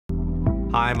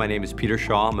Hi, my name is Peter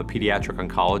Shaw. I'm a pediatric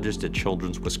oncologist at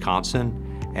Children's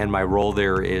Wisconsin, and my role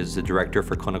there is the Director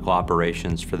for Clinical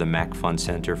Operations for the Mack Fund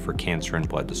Center for Cancer and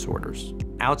Blood Disorders.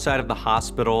 Outside of the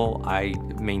hospital, I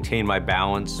maintain my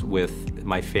balance with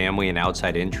my family and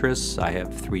outside interests. I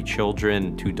have 3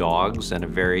 children, 2 dogs, and a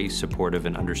very supportive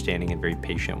and understanding and very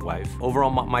patient wife.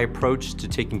 Overall, my approach to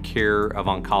taking care of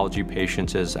oncology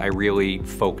patients is I really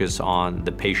focus on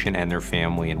the patient and their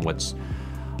family and what's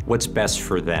best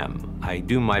for them. I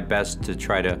do my best to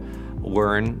try to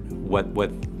learn what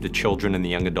the children and the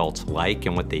young adults like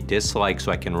and what they dislike,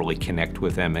 so I can really connect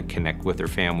with them and connect with their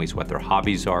families, what their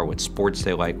hobbies are, what sports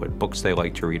they like, what books they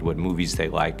like to read, what movies they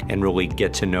like, and really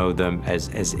get to know them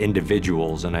as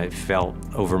individuals. And I felt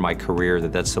over my career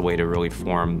that that's the way to really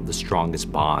form the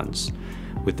strongest bonds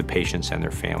with the patients and their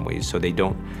families, so they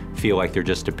don't feel like they're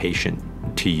just a patient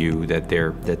to you, that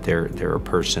they're a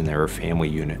person, they're a family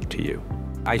unit to you.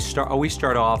 I always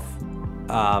start off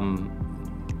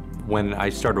when I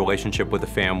start a relationship with a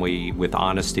family with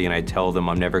honesty, and I tell them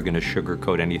I'm never going to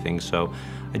sugarcoat anything, so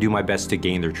I do my best to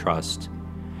gain their trust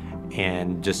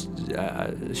and just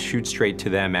shoot straight to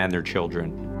them and their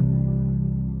children.